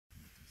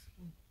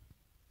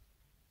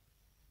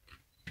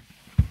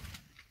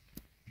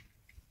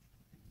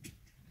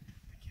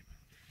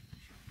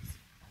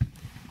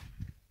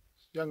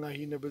Young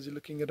hyena busy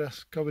looking at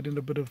us, covered in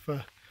a bit of,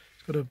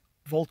 he's got a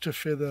vulture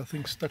feather, I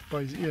think, stuck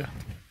by his ear.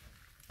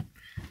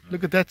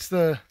 Look at that's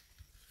the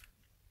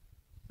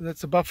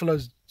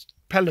buffalo's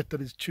palate that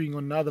he's chewing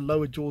on now, the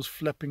lower jaw's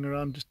flapping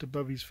around just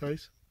above his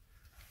face.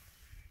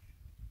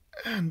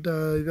 And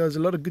there's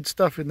a lot of good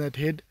stuff in that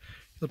head.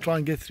 He'll try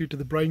and get through to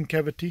the brain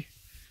cavity.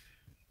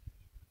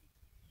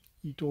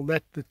 Eat all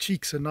that. The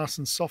cheeks are nice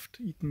and soft,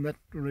 eaten that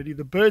already.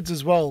 The birds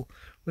as well,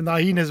 when the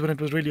hyenas, when it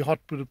was really hot,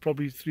 would have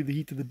probably through the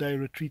heat of the day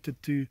retreated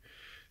to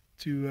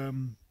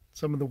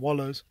some of the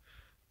wallows.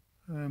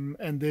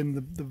 And then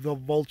the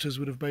vultures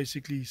would have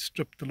basically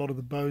stripped a lot of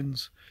the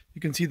bones.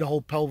 You can see the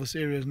whole pelvis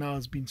area now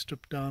has been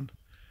stripped down.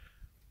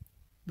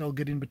 They'll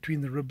get in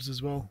between the ribs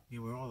as well. Yeah,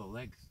 where are all the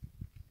legs?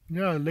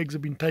 Yeah, legs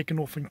have been taken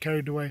off and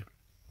carried away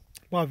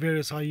by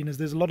various hyenas.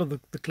 There's a lot of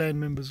the clan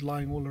members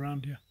lying all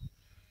around here.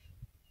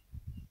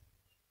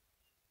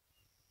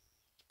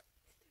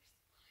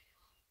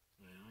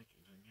 They're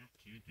not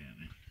cute,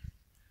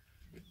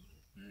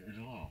 at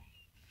all.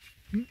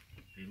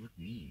 They look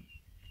mean.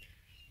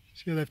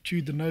 See how they've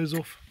chewed the nose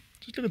off?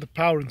 Just look at the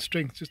power and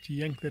strength just to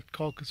yank that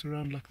carcass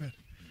around like that.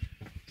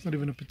 It's not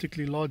even a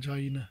particularly large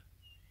hyena.